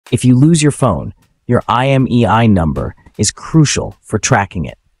If you lose your phone, your IMEI number is crucial for tracking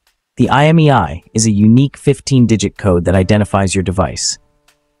it. The IMEI is a unique 15-digit code that identifies your device.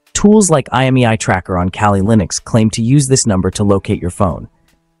 Tools like IMEI-TRACKER on Kali Linux claim to use this number to locate your phone.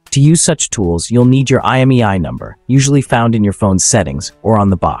 To use such tools, you'll need your IMEI number, usually found in your phone's settings or on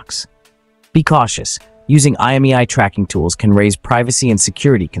the box. Be cautious. Using IMEI tracking tools can raise privacy and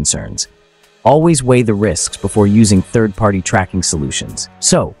security concerns. Always weigh the risks before using third-party tracking solutions.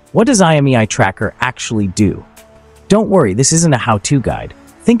 So, what does IMEI-TRACKER actually do? Don't worry, this isn't a how-to guide.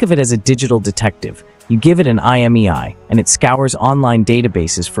 Think of it as a digital detective. You give it an IMEI, and it scours online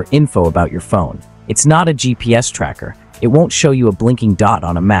databases for info about your phone. It's not a GPS tracker. It won't show you a blinking dot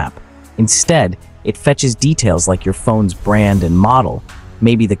on a map. Instead, it fetches details like your phone's brand and model,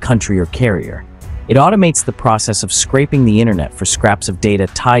 maybe the country or carrier. It automates the process of scraping the internet for scraps of data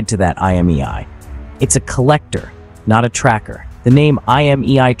tied to that IMEI. It's a collector, not a tracker. The name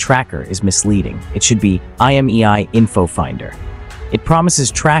IMEI-TRACKER is misleading. It should be IMEI Info Finder. It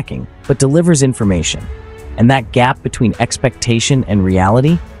promises tracking, but delivers information. And that gap between expectation and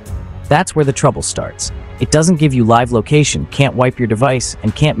reality? That's where the trouble starts. It doesn't give you live location, can't wipe your device,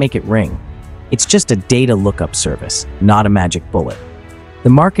 and can't make it ring. It's just a data lookup service, not a magic bullet. The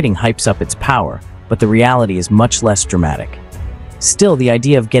marketing hypes up its power, but the reality is much less dramatic. Still, the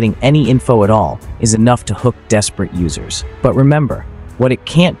idea of getting any info at all is enough to hook desperate users. But remember, what it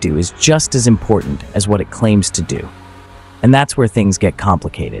can't do is just as important as what it claims to do. And that's where things get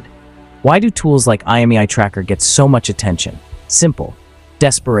complicated. Why do tools like IMEI-TRACKER get so much attention? Simple.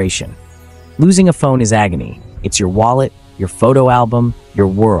 Desperation. Losing a phone is agony. It's your wallet, your photo album, your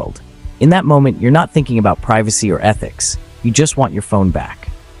world. In that moment, you're not thinking about privacy or ethics. You just want your phone back.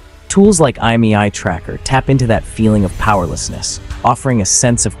 Tools like IMEI-TRACKER tap into that feeling of powerlessness, offering a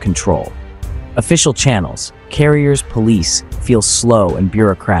sense of control. Official channels, carriers, police, feel slow and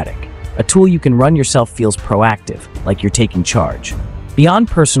bureaucratic. A tool you can run yourself feels proactive, like you're taking charge. Beyond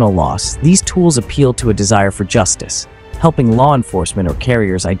personal loss, these tools appeal to a desire for justice, helping law enforcement or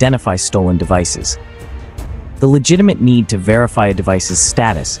carriers identify stolen devices. The legitimate need to verify a device's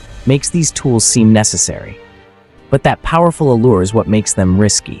status makes these tools seem necessary. But that powerful allure is what makes them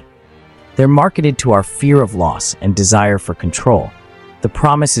risky. They're marketed to our fear of loss and desire for control. The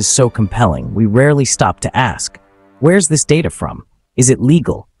promise is so compelling, we rarely stop to ask, where's this data from? Is it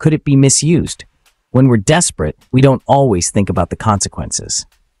legal? Could it be misused? When we're desperate, we don't always think about the consequences.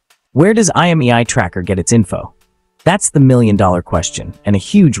 Where does IMEI-TRACKER get its info? That's the million-dollar question, and a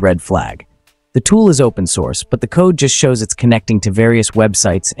huge red flag. The tool is open source, but the code just shows it's connecting to various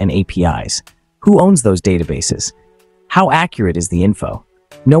websites and APIs. Who owns those databases? How accurate is the info?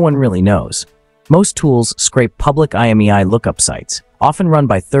 No one really knows. Most tools scrape public IMEI lookup sites, often run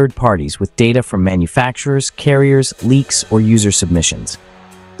by third parties with data from manufacturers, carriers, leaks, or user submissions.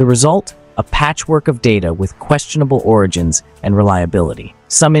 The result? A patchwork of data with questionable origins and reliability.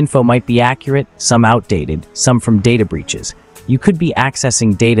 Some info might be accurate, some outdated, some from data breaches. You could be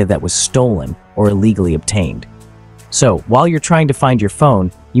accessing data that was stolen or illegally obtained. So, while you're trying to find your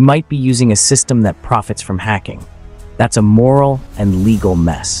phone, you might be using a system that profits from hacking. That's a moral and legal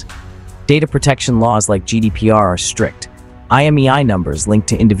mess. Data protection laws like GDPR are strict. IMEI numbers linked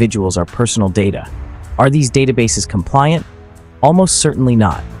to individuals are personal data. Are these databases compliant? Almost certainly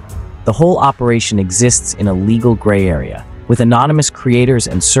not. The whole operation exists in a legal gray area, with anonymous creators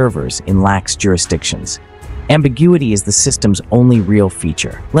and servers in lax jurisdictions. Ambiguity is the system's only real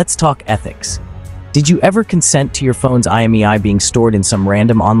feature. Let's talk ethics. Did you ever consent to your phone's IMEI being stored in some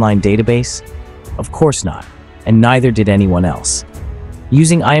random online database? Of course not, and neither did anyone else.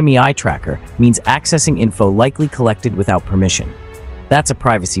 Using IMEI-TRACKER means accessing info likely collected without permission. That's a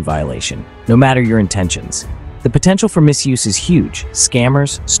privacy violation, no matter your intentions. The potential for misuse is huge.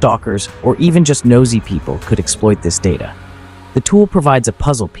 Scammers, stalkers, or even just nosy people could exploit this data. The tool provides a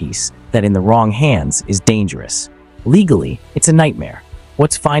puzzle piece that in the wrong hands is dangerous. Legally, it's a nightmare.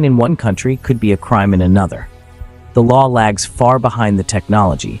 What's fine in one country could be a crime in another. The law lags far behind the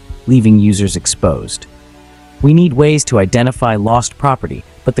technology, leaving users exposed. We need ways to identify lost property,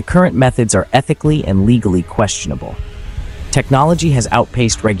 but the current methods are ethically and legally questionable. Technology has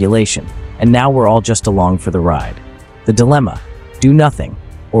outpaced regulation, and now we're all just along for the ride. The dilemma: do nothing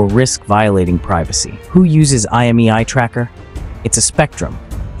or risk violating privacy. Who uses IMEI-TRACKER? It's a spectrum.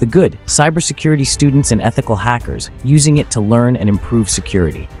 The good, cybersecurity students and ethical hackers using it to learn and improve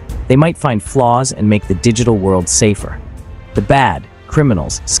security. They might find flaws and make the digital world safer. The bad,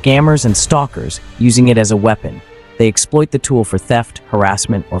 criminals, scammers, and stalkers using it as a weapon. They exploit the tool for theft,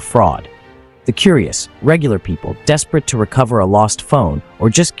 harassment, or fraud. The curious, regular people desperate to recover a lost phone or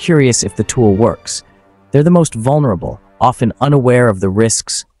just curious if the tool works. They're the most vulnerable, often unaware of the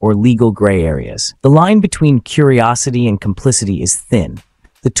risks or legal gray areas. The line between curiosity and complicity is thin.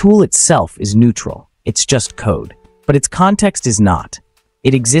 The tool itself is neutral. It's just code. But its context is not.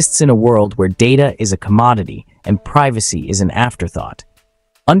 It exists in a world where data is a commodity and privacy is an afterthought.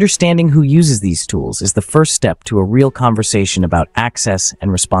 Understanding who uses these tools is the first step to a real conversation about access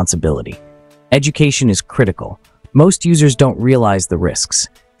and responsibility. Education is critical. Most users don't realize the risks.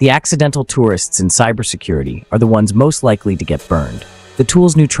 The accidental tourists in cybersecurity are the ones most likely to get burned. The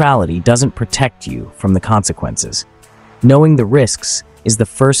tool's neutrality doesn't protect you from the consequences. Knowing the risks is the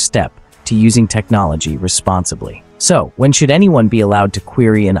first step to using technology responsibly. So, when should anyone be allowed to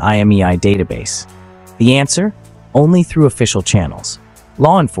query an IMEI database? The answer? Only through official channels.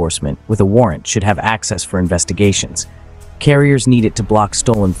 Law enforcement with a warrant should have access for investigations. Carriers need it to block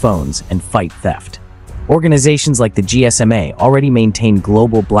stolen phones and fight theft. Organizations like the GSMA already maintain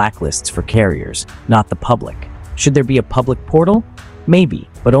global blacklists for carriers, not the public. Should there be a public portal? Maybe,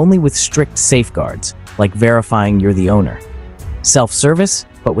 but only with strict safeguards, like verifying you're the owner. Self-service,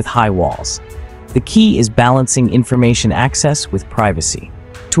 but with high walls. The key is balancing information access with privacy.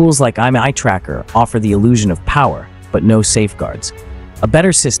 Tools like IMEI-TRACKER offer the illusion of power, but no safeguards. A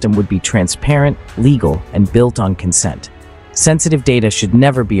better system would be transparent, legal, and built on consent. Sensitive data should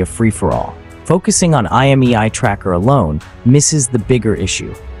never be a free-for-all. Focusing on IMEI-TRACKER alone misses the bigger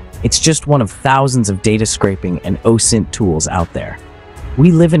issue. It's just one of thousands of data scraping and OSINT tools out there.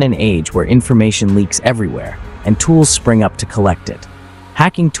 We live in an age where information leaks everywhere, and tools spring up to collect it.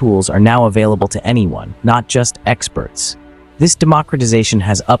 Hacking tools are now available to anyone, not just experts. This democratization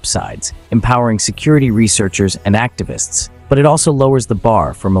has upsides, empowering security researchers and activists, but it also lowers the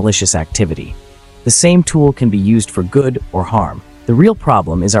bar for malicious activity. The same tool can be used for good or harm. The real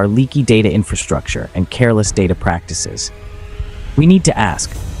problem is our leaky data infrastructure and careless data practices. We need to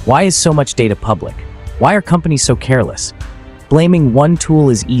ask, why is so much data public? Why are companies so careless? Blaming one tool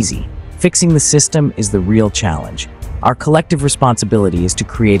is easy. Fixing the system is the real challenge. Our collective responsibility is to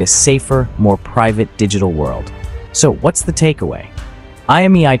create a safer, more private digital world. So what's the takeaway?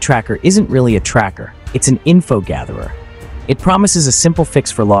 IMEI-TRACKER isn't really a tracker, it's an info gatherer. It promises a simple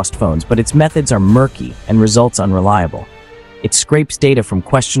fix for lost phones, but its methods are murky and results unreliable. It scrapes data from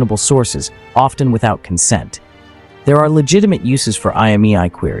questionable sources, often without consent. There are legitimate uses for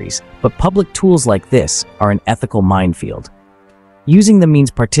IMEI queries, but public tools like this are an ethical minefield. Using them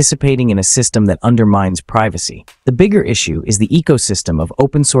means participating in a system that undermines privacy. The bigger issue is the ecosystem of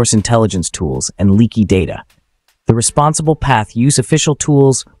open-source intelligence tools and leaky data. The responsible path: use official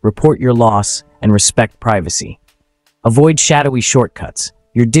tools, report your loss, and respect privacy. Avoid shadowy shortcuts.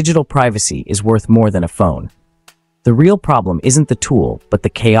 Your digital privacy is worth more than a phone. The real problem isn't the tool, but the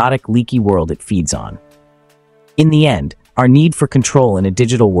chaotic, leaky world it feeds on. In the end, our need for control in a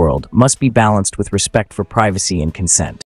digital world must be balanced with respect for privacy and consent.